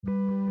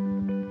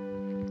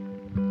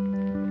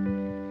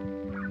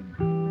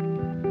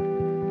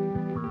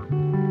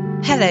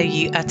Hello,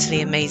 you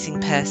utterly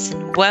amazing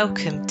person.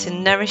 Welcome to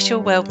Nourish Your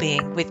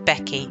Wellbeing with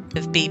Becky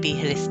of BB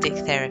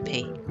Holistic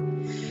Therapy.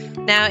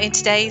 Now, in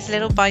today's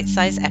little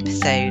bite-sized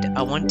episode,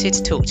 I wanted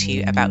to talk to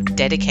you about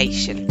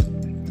dedication.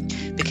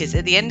 Because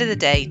at the end of the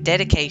day,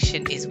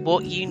 dedication is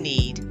what you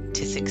need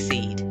to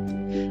succeed.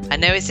 I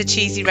know it's a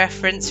cheesy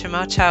reference from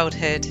our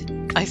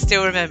childhood. I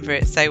still remember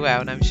it so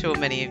well, and I'm sure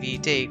many of you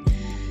do.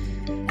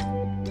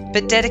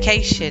 But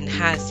dedication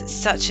has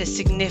such a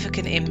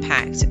significant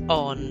impact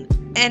on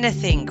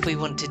anything we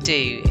want to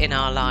do in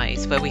our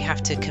lives, where we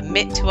have to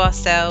commit to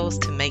ourselves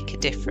to make a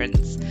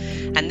difference.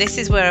 And this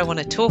is where I want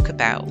to talk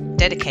about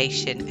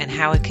dedication and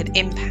how it can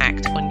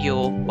impact on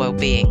your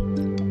well-being.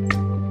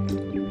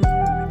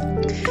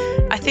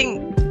 I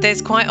think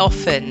there's quite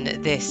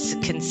often this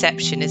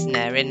conception, isn't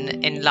there,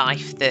 in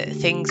life, that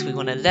things we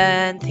want to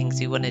learn, things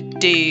we want to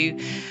do,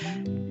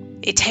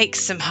 it takes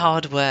some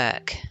hard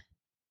work.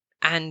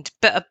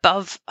 But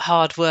above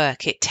hard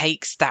work, it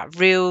takes that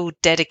real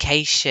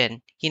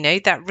dedication,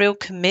 that real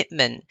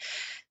commitment,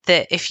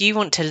 that if you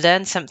want to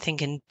learn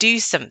something and do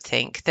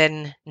something,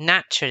 then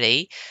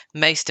naturally,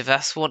 most of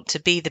us want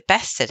to be the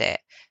best at it.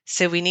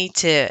 So we need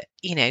to,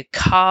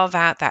 carve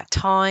out that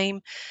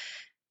time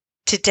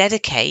to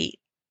dedicate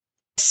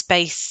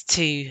space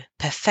to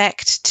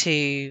perfect,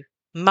 to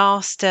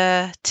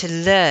master, to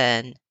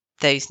learn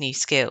those new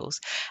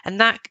skills. And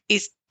that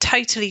is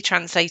totally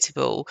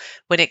translatable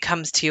when it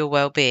comes to your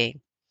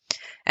well-being.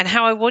 And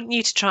how I want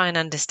you to try and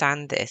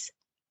understand this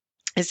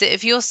is that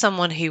if you're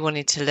someone who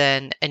wanted to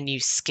learn a new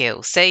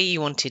skill, say you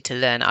wanted to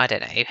learn, I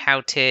don't know, how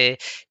to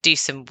do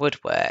some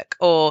woodwork,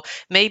 or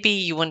maybe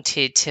you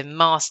wanted to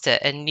master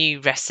a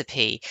new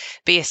recipe,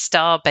 be a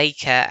star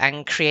baker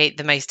and create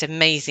the most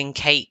amazing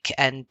cake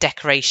and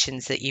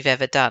decorations that you've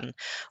ever done.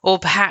 Or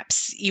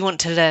perhaps you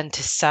want to learn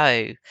to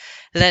sew,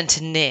 learn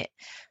to knit,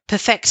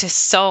 perfect a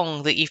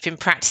song that you've been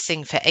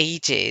practicing for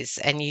ages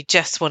and you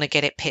just want to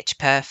get it pitch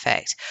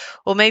perfect.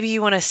 Or maybe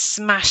you want to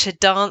smash a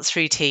dance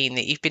routine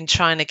that you've been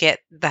trying to get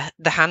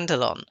the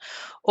handle on.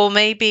 Or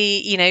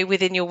maybe,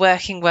 within your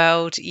working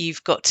world,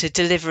 you've got to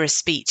deliver a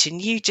speech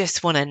and you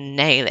just want to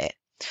nail it.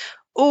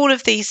 All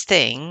of these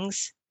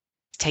things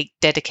take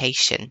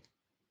dedication.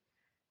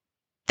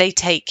 They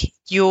take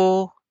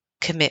your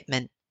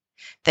commitment.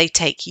 They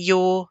take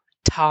your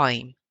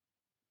time.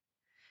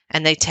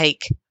 And they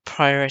take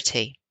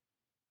priority.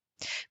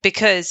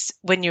 Because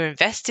when you're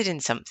invested in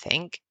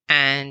something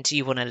and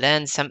you want to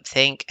learn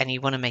something and you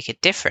want to make a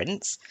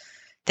difference,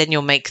 then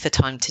you'll make the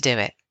time to do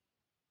it.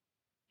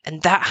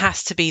 And that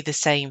has to be the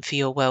same for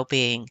your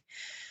well-being.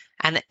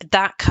 And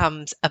that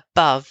comes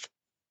above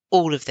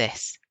all of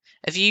this.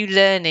 Of you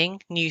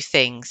learning new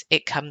things,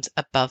 it comes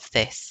above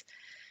this.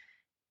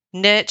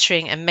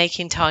 Nurturing and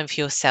making time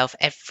for yourself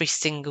every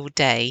single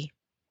day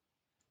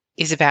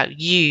is about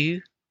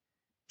you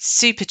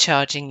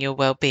supercharging your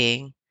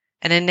well-being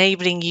and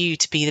enabling you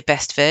to be the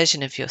best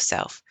version of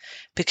yourself.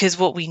 Because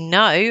what we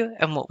know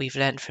and what we've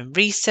learned from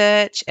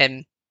research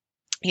and,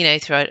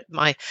 throughout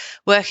my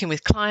working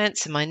with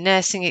clients and my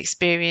nursing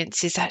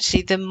experience is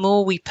actually the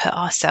more we put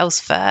ourselves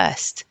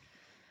first,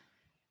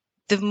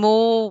 the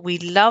more we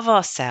love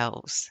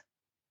ourselves,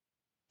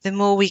 the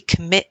more we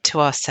commit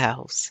to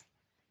ourselves,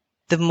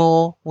 the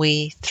more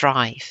we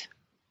thrive.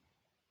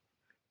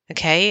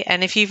 Okay,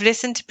 and if you've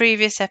listened to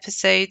previous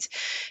episodes,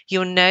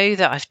 you'll know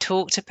that I've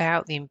talked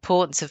about the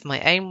importance of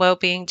my own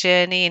well-being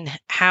journey and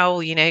how,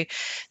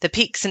 the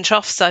peaks and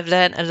troughs I've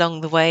learned along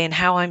the way and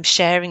how I'm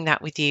sharing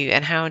that with you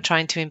and how I'm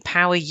trying to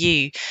empower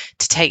you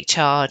to take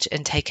charge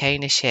and take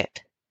ownership.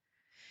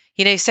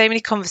 So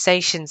many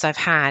conversations I've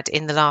had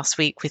in the last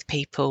week with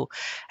people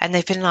and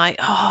they've been like,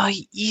 oh,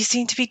 you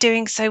seem to be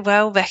doing so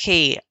well,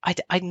 Becky.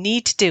 I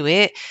need to do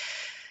it.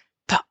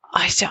 But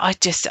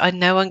I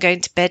know I'm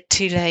going to bed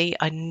too late.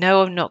 I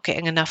know I'm not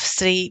getting enough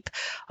sleep.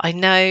 I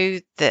know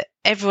that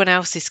everyone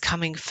else is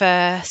coming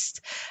first.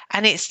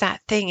 And it's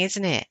that thing,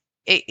 isn't it?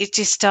 It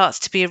just starts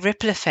to be a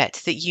ripple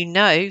effect that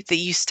that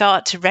you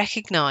start to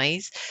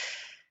recognize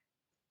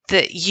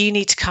that you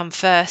need to come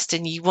first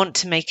and you want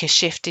to make a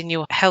shift in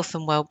your health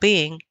and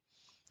well-being.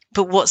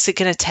 But what's it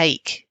going to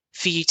take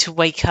for you to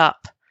wake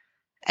up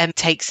and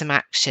take some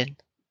action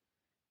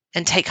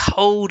and take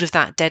hold of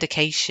that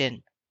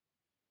dedication?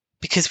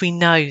 Because we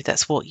know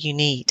that's what you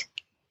need.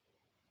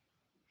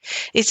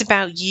 It's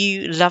about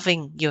you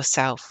loving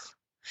yourself,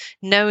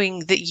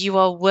 knowing that you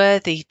are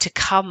worthy to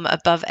come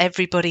above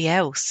everybody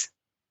else,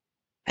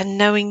 and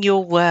knowing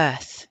your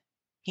worth.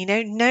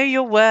 Know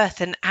your worth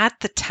and add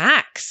the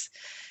tax.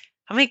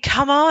 I mean,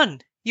 come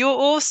on, you're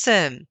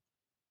awesome.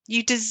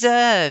 You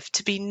deserve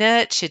to be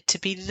nurtured, to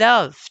be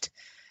loved,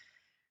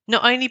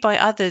 not only by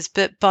others,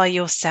 but by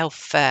yourself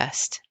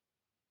first.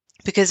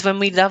 Because when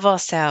we love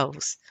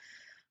ourselves,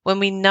 when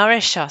we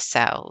nourish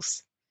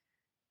ourselves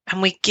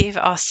and we give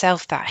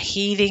ourselves that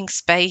healing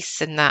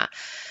space and that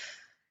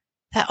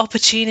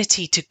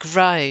opportunity to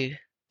grow,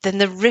 then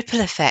the ripple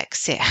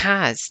effects it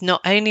has,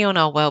 not only on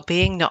our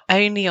well-being, not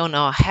only on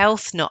our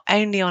health, not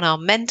only on our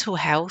mental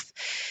health,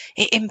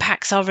 it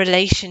impacts our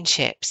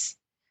relationships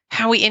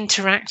how we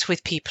interact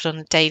with people on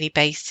a daily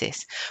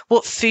basis,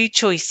 what food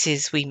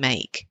choices we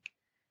make,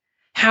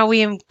 how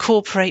we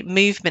incorporate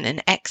movement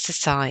and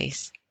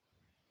exercise.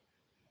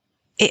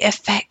 It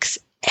affects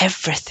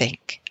everything.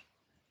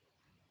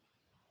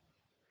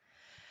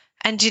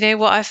 And you know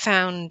what I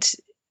found,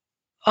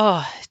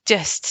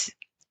 just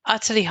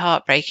utterly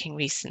heartbreaking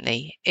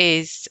recently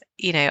is,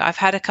 I've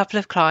had a couple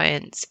of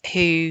clients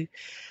who,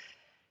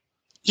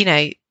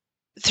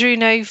 through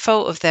no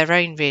fault of their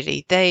own,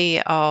 really,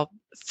 they are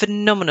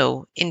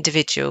phenomenal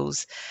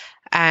individuals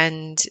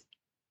and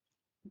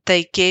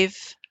they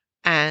give,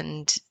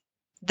 and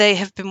they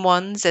have been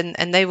ones,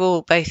 and they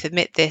will both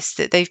admit this,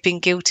 that they've been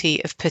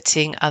guilty of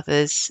putting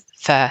others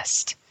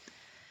first.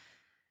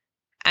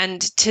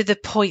 And to the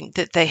point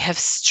that they have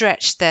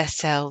stretched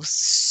themselves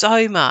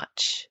so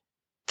much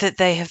that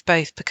they have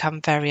both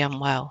become very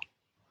unwell.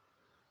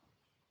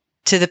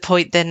 To the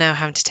point they're now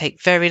having to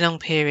take very long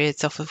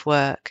periods off of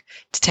work,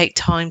 to take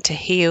time to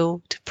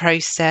heal, to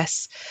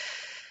process,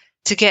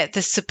 to get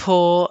the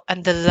support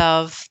and the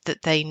love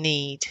that they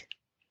need.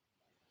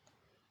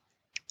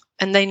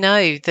 And they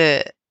know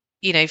that,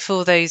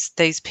 for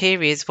those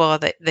periods while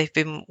they've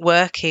been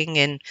working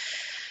and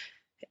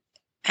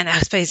I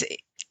suppose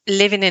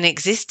living and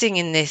existing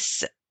in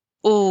this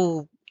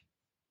all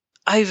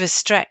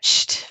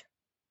overstretched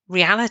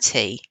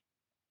reality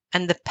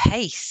and the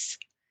pace,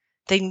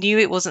 they knew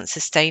it wasn't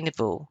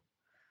sustainable,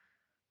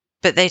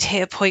 but they'd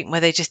hit a point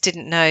where they just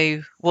didn't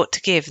know what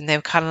to give, and they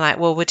were kind of like,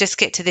 well, we'll just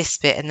get to this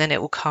bit and then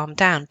it will calm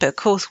down. But of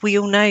course we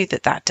all know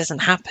that doesn't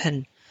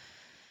happen.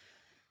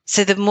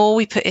 So the more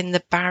we put in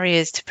the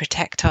barriers to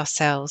protect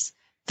ourselves,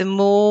 the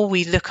more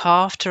we look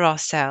after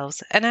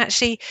ourselves and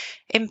actually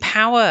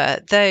empower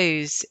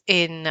those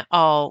in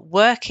our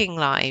working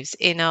lives,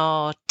 in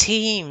our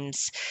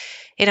teams,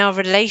 in our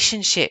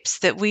relationships,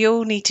 that we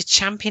all need to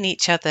champion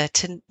each other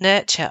to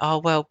nurture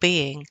our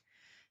well-being,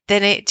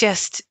 then it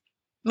just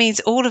means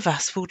all of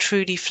us will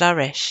truly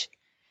flourish.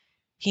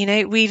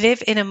 We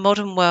live in a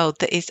modern world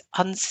that is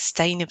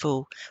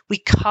unsustainable. We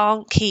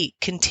can't keep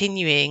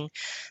continuing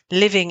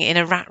living in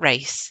a rat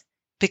race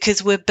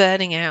because we're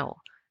burning out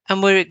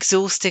and we're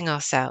exhausting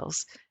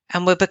ourselves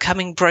and we're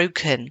becoming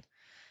broken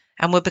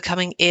and we're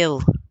becoming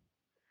ill.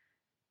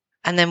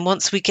 And then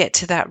once we get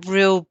to that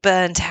real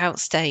burnt out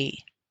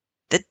state,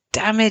 the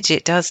damage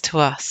it does to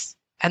us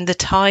and the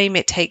time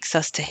it takes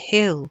us to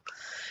heal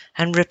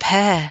and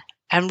repair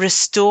and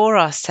restore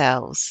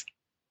ourselves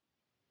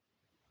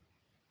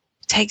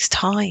takes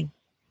time.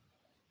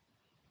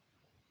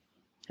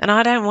 And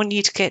I don't want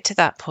you to get to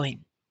that point.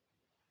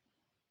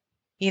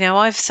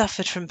 I've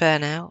suffered from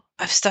burnout.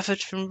 I've suffered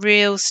from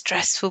real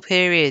stressful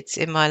periods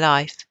in my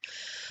life.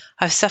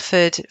 I've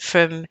suffered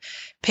from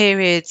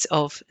periods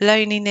of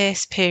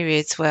loneliness,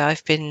 periods where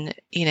I've been,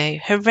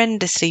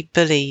 horrendously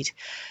bullied.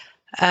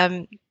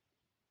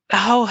 A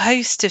whole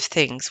host of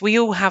things. We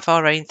all have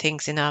our own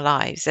things in our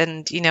lives.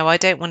 And, I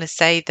don't want to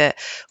say that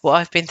what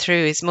I've been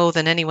through is more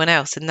than anyone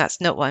else. And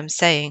that's not what I'm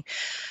saying.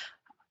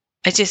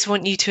 I just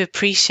want you to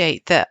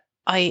appreciate that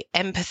I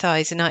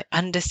empathize and I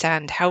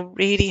understand how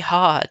really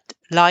hard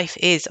life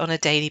is on a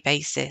daily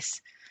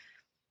basis.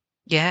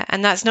 Yeah.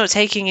 And that's not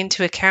taking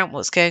into account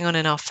what's going on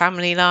in our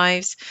family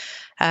lives,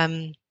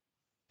 and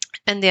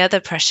the other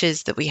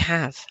pressures that we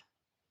have.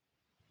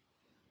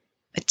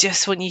 I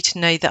just want you to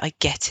know that I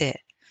get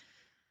it.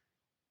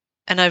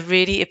 And I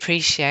really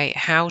appreciate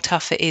how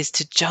tough it is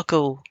to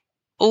juggle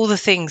all the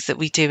things that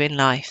we do in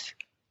life.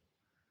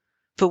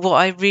 But what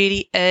I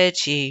really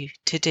urge you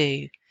to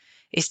do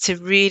is to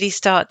really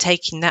start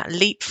taking that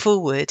leap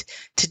forward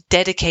to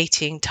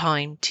dedicating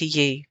time to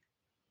you.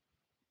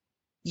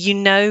 You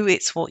know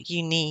it's what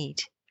you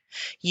need.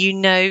 You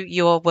know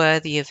you are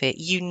worthy of it.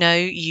 You know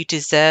you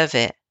deserve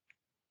it.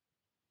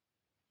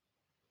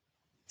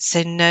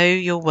 So know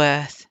your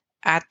worth,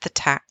 add the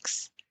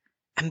tax,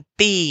 and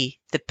be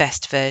the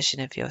best version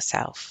of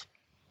yourself.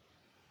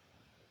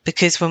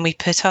 Because when we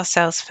put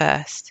ourselves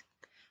first,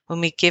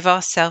 when we give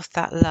ourselves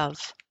that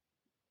love,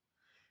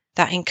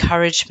 that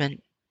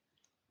encouragement,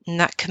 and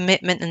that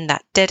commitment and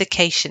that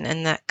dedication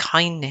and that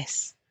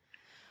kindness,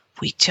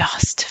 we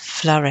just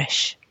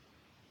flourish.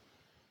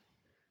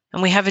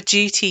 And we have a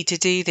duty to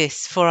do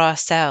this for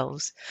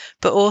ourselves,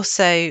 but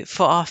also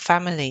for our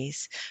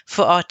families,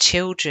 for our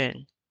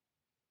children.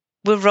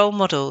 We're role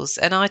models,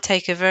 and I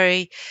take a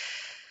very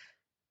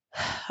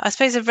I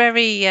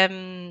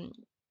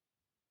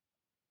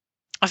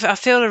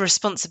feel a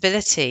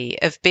responsibility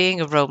of being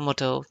a role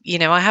model.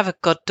 I have a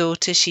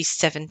goddaughter, she's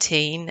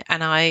 17,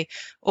 and I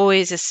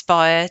always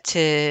aspire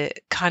to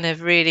kind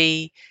of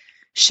really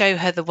show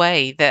her the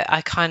way, that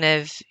I kind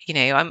of,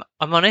 I'm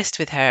honest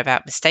with her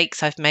about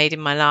mistakes I've made in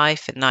my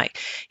life and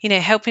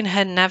helping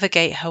her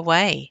navigate her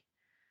way.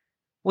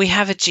 We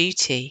have a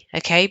duty,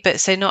 okay? But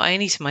so not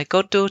only to my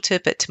goddaughter,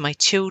 but to my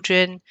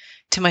children,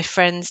 to my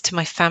friends, to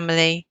my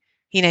family,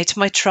 to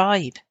my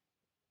tribe.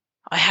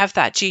 I have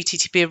that duty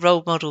to be a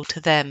role model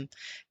to them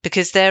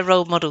because they're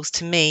role models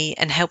to me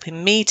and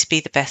helping me to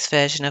be the best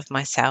version of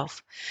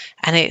myself.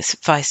 And it's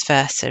vice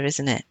versa,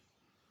 isn't it?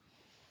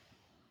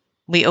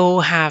 We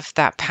all have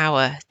that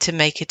power to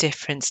make a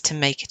difference, to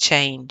make a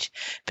change,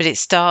 but it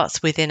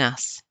starts within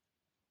us,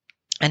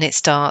 and it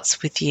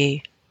starts with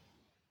you.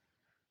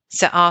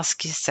 So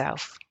ask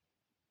yourself,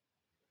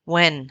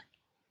 when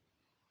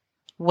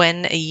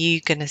are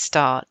you going to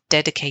start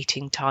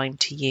dedicating time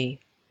to you?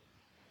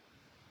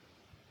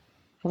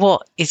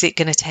 What is it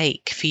going to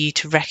take for you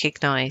to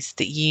recognize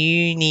that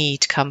you need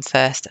to come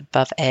first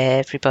above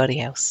everybody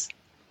else?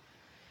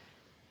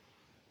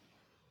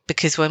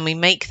 Because when we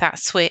make that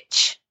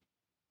switch,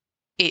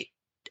 it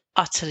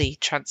utterly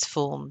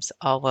transforms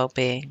our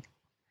well-being.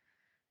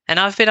 And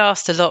I've been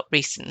asked a lot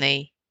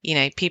recently,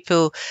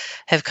 people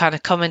have kind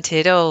of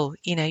commented, oh,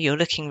 you're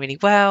looking really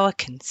well. I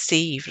can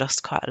see you've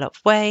lost quite a lot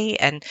of weight.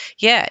 And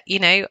yeah,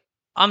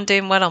 I'm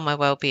doing well on my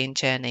well-being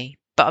journey,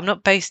 but I'm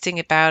not boasting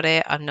about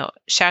it. I'm not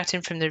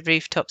shouting from the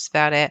rooftops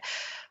about it,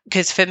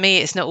 because for me,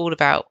 it's not all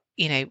about,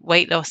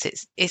 weight loss.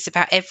 It's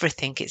about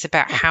everything. It's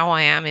about how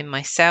I am in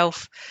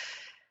myself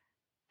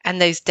and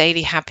those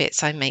daily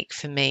habits I make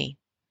for me.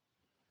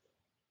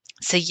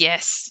 So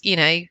yes,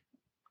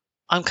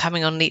 I'm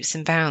coming on leaps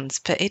and bounds,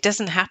 but it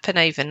doesn't happen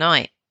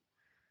overnight.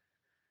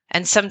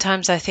 And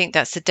sometimes I think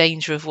that's the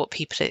danger of what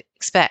people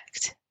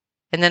expect.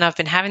 And then I've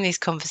been having these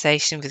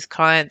conversations with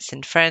clients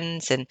and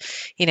friends and,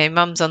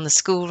 mums on the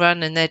school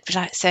run, and they'd be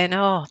like saying,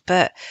 oh,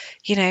 but,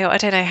 I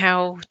don't know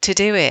how to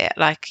do it.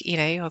 Like,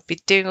 I've been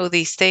doing all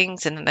these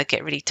things and then I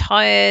get really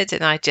tired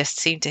and I just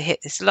seem to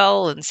hit this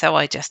lull. And so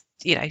I just,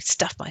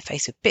 stuff my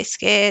face with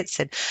biscuits.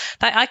 And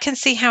I can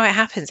see how it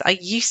happens. I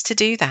used to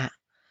do that.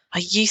 I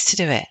used to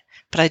do it,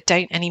 but I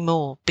don't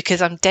anymore,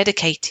 because I'm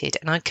dedicated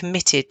and I'm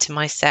committed to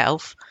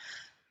myself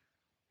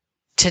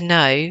to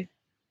know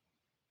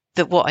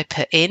that what I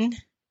put in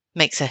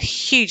makes a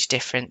huge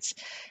difference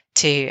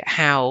to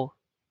how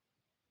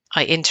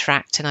I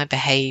interact and I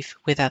behave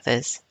with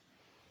others.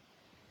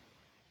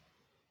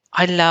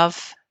 I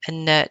love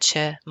and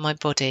nurture my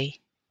body.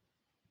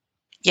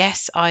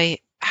 Yes, I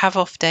have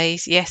off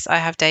days. Yes, I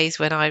have days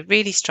when I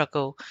really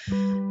struggle,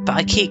 but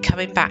I keep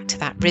coming back to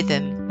that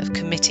rhythm of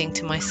committing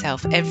to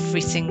myself every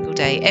single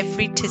day.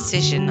 Every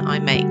decision I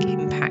make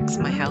impacts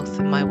my health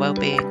and my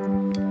well-being.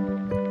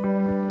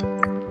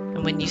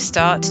 And when you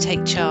start to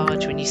take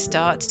charge, when you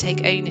start to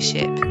take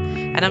ownership,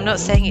 and I'm not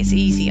saying it's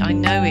easy, I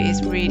know it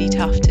is really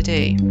tough to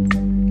do,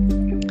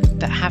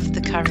 but have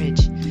the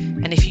courage.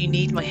 And if you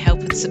need my help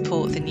and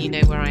support, then you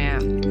know where I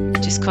am.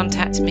 Just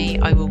contact me.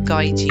 I will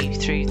guide you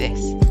through this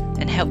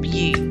and help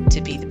you to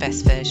be the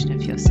best version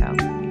of yourself.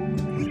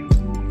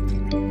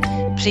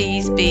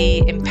 Please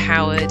be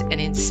empowered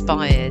and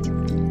inspired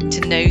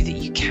to know that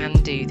you can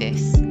do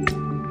this.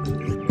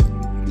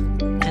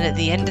 And at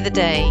the end of the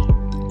day,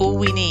 all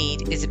we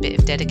need is a bit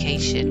of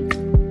dedication.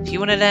 If you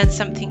want to learn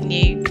something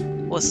new,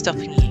 what's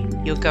stopping you?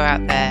 You'll go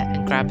out there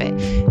and grab it.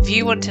 If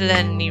you want to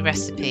learn a new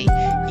recipe,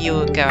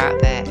 you'll go out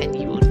there and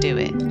you will do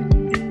it.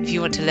 If you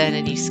want to learn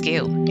a new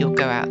skill, you'll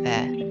go out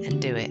there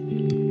and do it.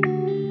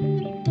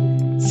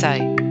 So,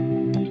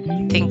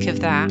 think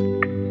of that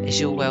as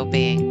your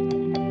well-being.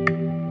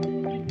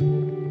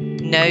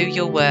 Know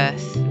your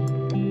worth.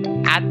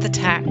 Add the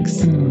tax.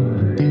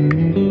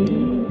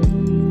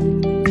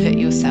 Put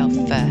yourself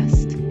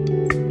first.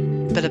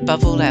 But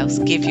above all else,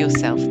 give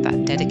yourself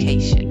that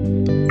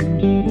dedication.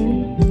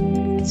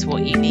 It's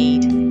what you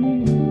need.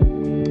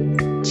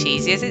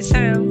 Cheesy as it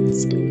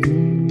sounds,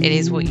 it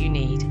is what you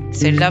need.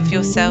 So love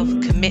yourself,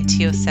 commit to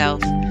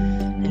yourself,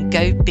 and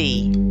go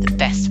be the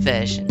best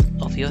version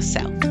of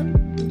yourself.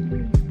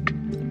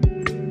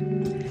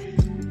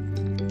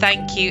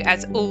 Thank you,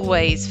 as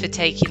always, for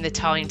taking the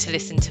time to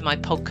listen to my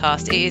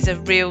podcast. It is a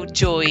real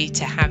joy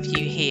to have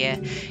you here.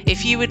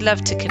 If you would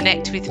love to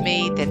connect with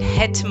me, then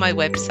head to my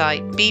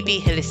website,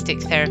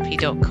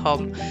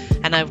 bbholistictherapy.com,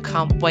 and I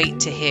can't wait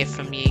to hear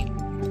from you.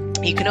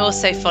 You can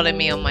also follow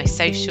me on my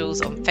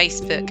socials on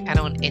Facebook and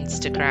on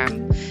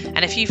Instagram.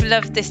 And if you've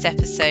loved this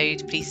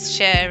episode, please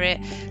share it,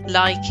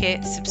 like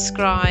it,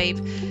 subscribe,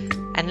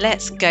 and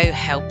let's go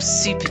help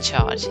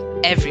supercharge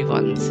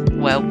everyone's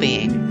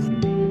well-being.